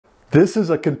This is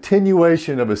a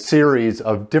continuation of a series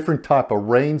of different type of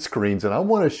rain screens, and I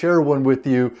want to share one with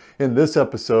you in this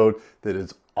episode that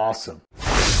is awesome.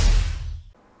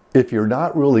 If you're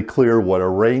not really clear what a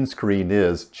rain screen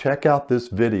is, check out this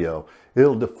video.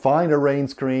 It'll define a rain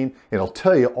screen and it'll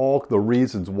tell you all the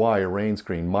reasons why a rain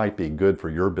screen might be good for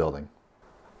your building.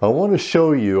 I want to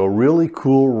show you a really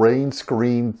cool rain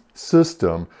screen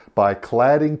system by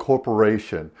Cladding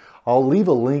Corporation. I'll leave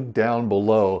a link down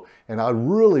below, and I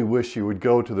really wish you would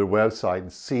go to their website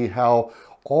and see how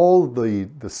all the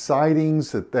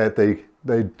sidings that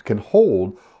they can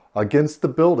hold against the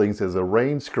buildings as a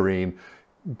rain screen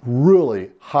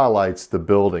really highlights the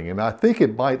building. And I think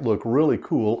it might look really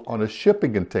cool on a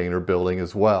shipping container building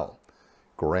as well.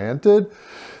 Granted,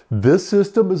 this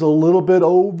system is a little bit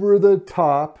over the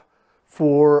top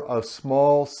for a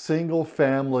small single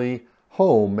family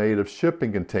home made of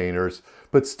shipping containers,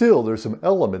 but still there's some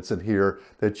elements in here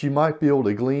that you might be able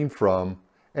to glean from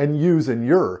and use in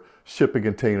your shipping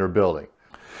container building.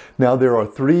 Now, there are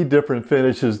 3 different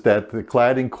finishes that the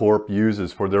Cladding Corp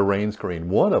uses for their rain screen.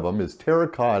 One of them is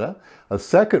terracotta, a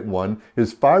second one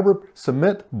is fiber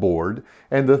cement board,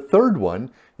 and the third one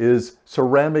is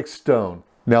ceramic stone.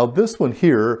 Now, this one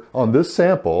here on this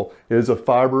sample is a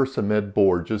fiber cement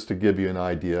board, just to give you an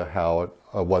idea how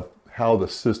the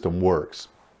system works.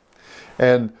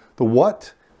 And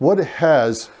what it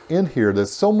has in here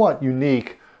that's somewhat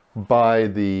unique by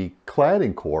the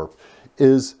Cladding Corp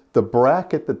is the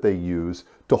bracket that they use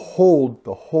to hold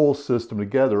the whole system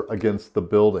together against the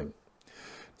building.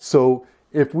 So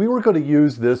if we were going to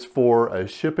use this for a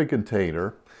shipping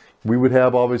container, we would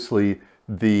have obviously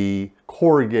the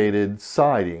corrugated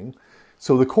siding.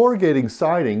 So the corrugating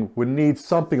siding would need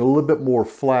something a little bit more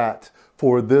flat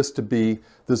for this to be,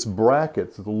 this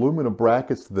bracket, the aluminum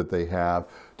brackets that they have,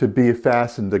 to be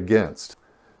fastened against.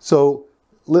 So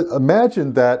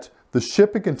imagine that the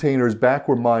shipping container is back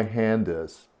where my hand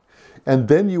is. And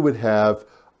then you would have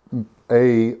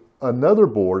another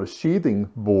board, a sheathing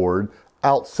board,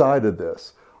 outside of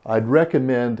this. I'd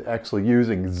recommend actually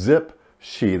using zip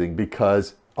sheathing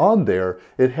because on there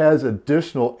it has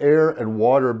additional air and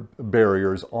water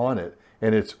barriers on it,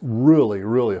 and it's really,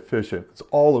 really efficient. It's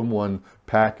all in one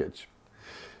package.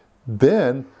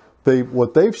 Then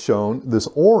what they've shown, this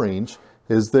orange,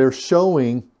 is they're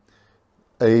showing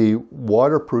a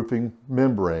waterproofing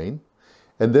membrane,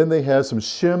 and then they have some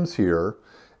shims here,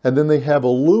 and then they have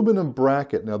aluminum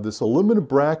bracket. Now, this aluminum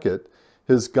bracket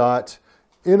has got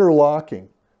interlocking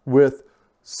with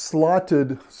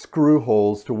slotted screw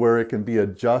holes to where it can be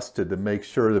adjusted to make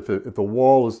sure that if the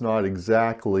wall is not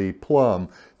exactly plumb,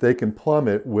 they can plumb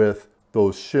it with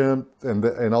those shims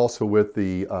and also with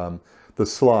the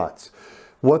slots.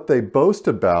 What they boast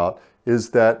about is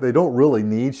that they don't really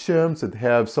need shims. They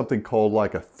have something called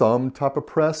like a thumb type of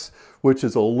press, which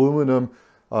is aluminum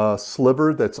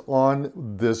sliver that's on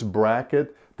this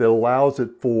bracket that allows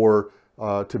it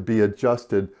to be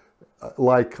adjusted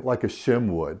like a shim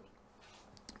would.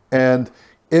 And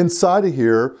inside of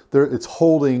here, it's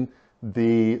holding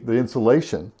the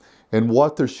insulation. And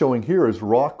what they're showing here is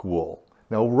rock wool.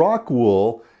 Now, rock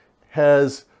wool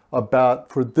has about,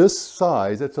 for this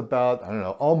size, it's about, I don't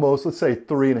know, almost, let's say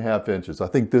 3.5 inches. I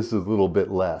think this is a little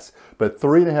bit less. But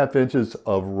 3.5 inches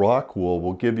of rock wool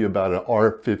will give you about an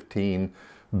R15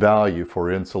 value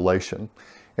for insulation.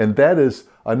 And that is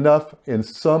enough in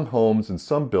some homes and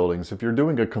some buildings. If you're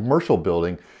doing a commercial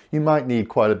building, you might need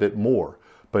quite a bit more.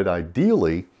 But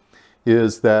ideally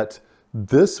is that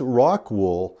this rock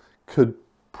wool could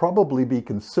probably be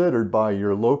considered by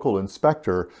your local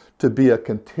inspector to be a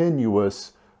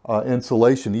continuous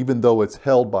insulation, even though it's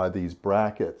held by these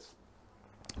brackets.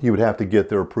 You would have to get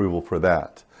their approval for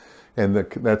that. And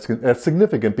that's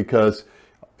significant because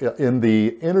in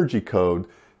the energy code,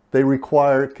 they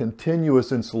require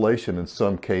continuous insulation in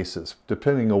some cases,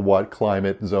 depending on what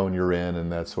climate zone you're in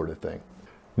and that sort of thing.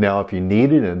 Now, if you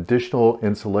needed an additional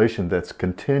insulation that's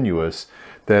continuous,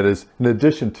 that is in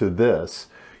addition to this,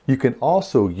 you can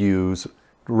also use,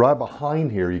 right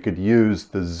behind here, you could use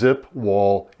the zip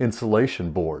wall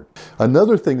insulation board.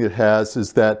 Another thing it has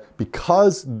is that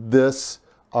because this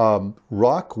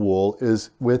rock wool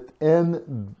is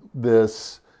within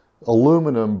this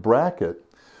aluminum bracket,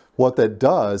 what that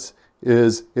does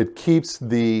is it keeps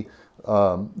the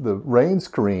rain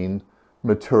screen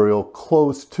material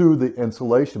close to the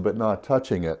insulation but not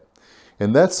touching it.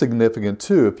 And that's significant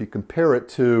too. If you compare it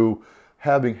to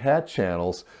having hat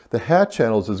channels, the hat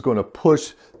channels is going to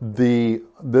push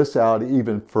this out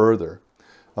even further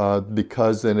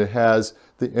because then it has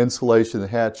the insulation, the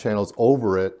hat channels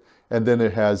over it, and then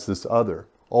it has this other.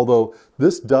 Although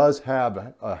this does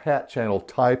have a hat channel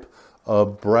type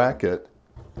bracket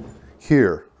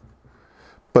here.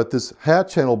 But this hat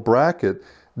channel bracket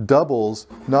doubles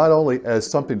not only as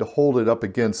something to hold it up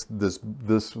against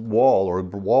this wall or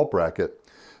wall bracket,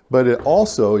 but it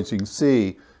also, as you can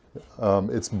see,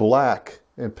 it's black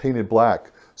and painted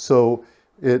black. So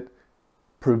it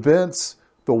prevents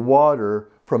the water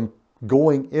from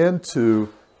going into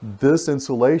this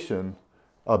insulation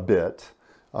a bit.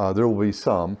 There will be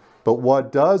some, but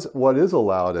what is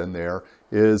allowed in there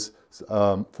is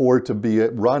for it to be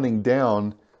running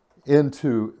down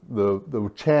into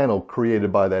the channel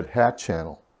created by that hat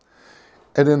channel.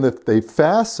 And then if they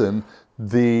fasten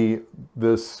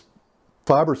this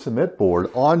fiber cement board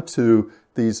onto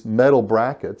these metal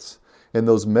brackets, and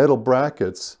those metal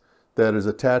brackets that is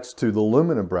attached to the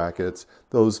aluminum brackets,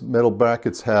 those metal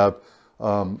brackets have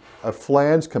a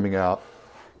flange coming out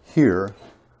here,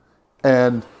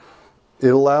 and it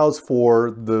allows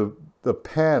for the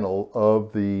panel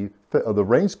of the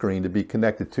Rainscreen to be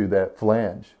connected to that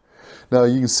flange. Now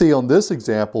you can see on this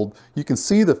example, you can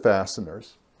see the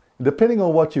fasteners, depending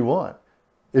on what you want.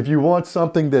 If you want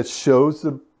something that shows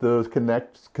the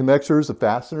connectors, the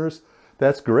fasteners,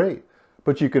 that's great.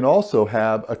 But you can also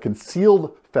have a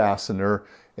concealed fastener,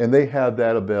 and they have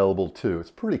that available too.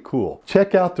 It's pretty cool.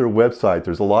 Check out their website.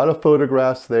 There's a lot of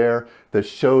photographs there that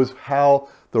shows how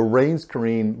the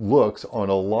Rainscreen looks on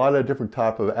a lot of different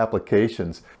type of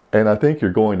applications. And I think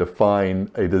you're going to find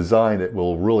a design that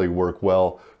will really work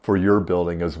well for your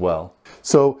building as well.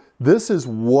 So this is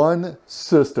one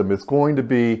system. It's going to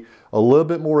be a little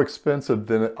bit more expensive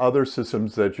than other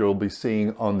systems that you'll be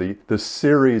seeing on the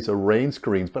series of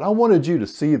Rainscreens, but I wanted you to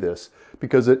see this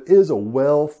because it is a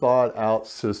well thought out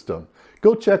system.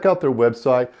 Go check out their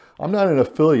website. I'm not an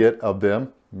affiliate of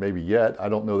them, maybe yet, I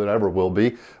don't know that I ever will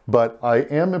be, but I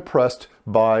am impressed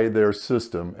by their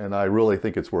system, and I really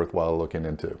think it's worthwhile looking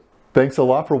into. Thanks a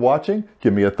lot for watching.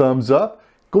 Give me a thumbs up.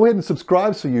 Go ahead and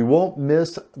subscribe so you won't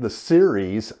miss the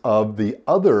series of the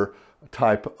other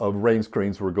type of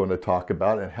Rainscreens we're going to talk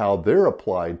about and how they're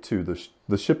applied to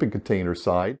the shipping container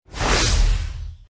side.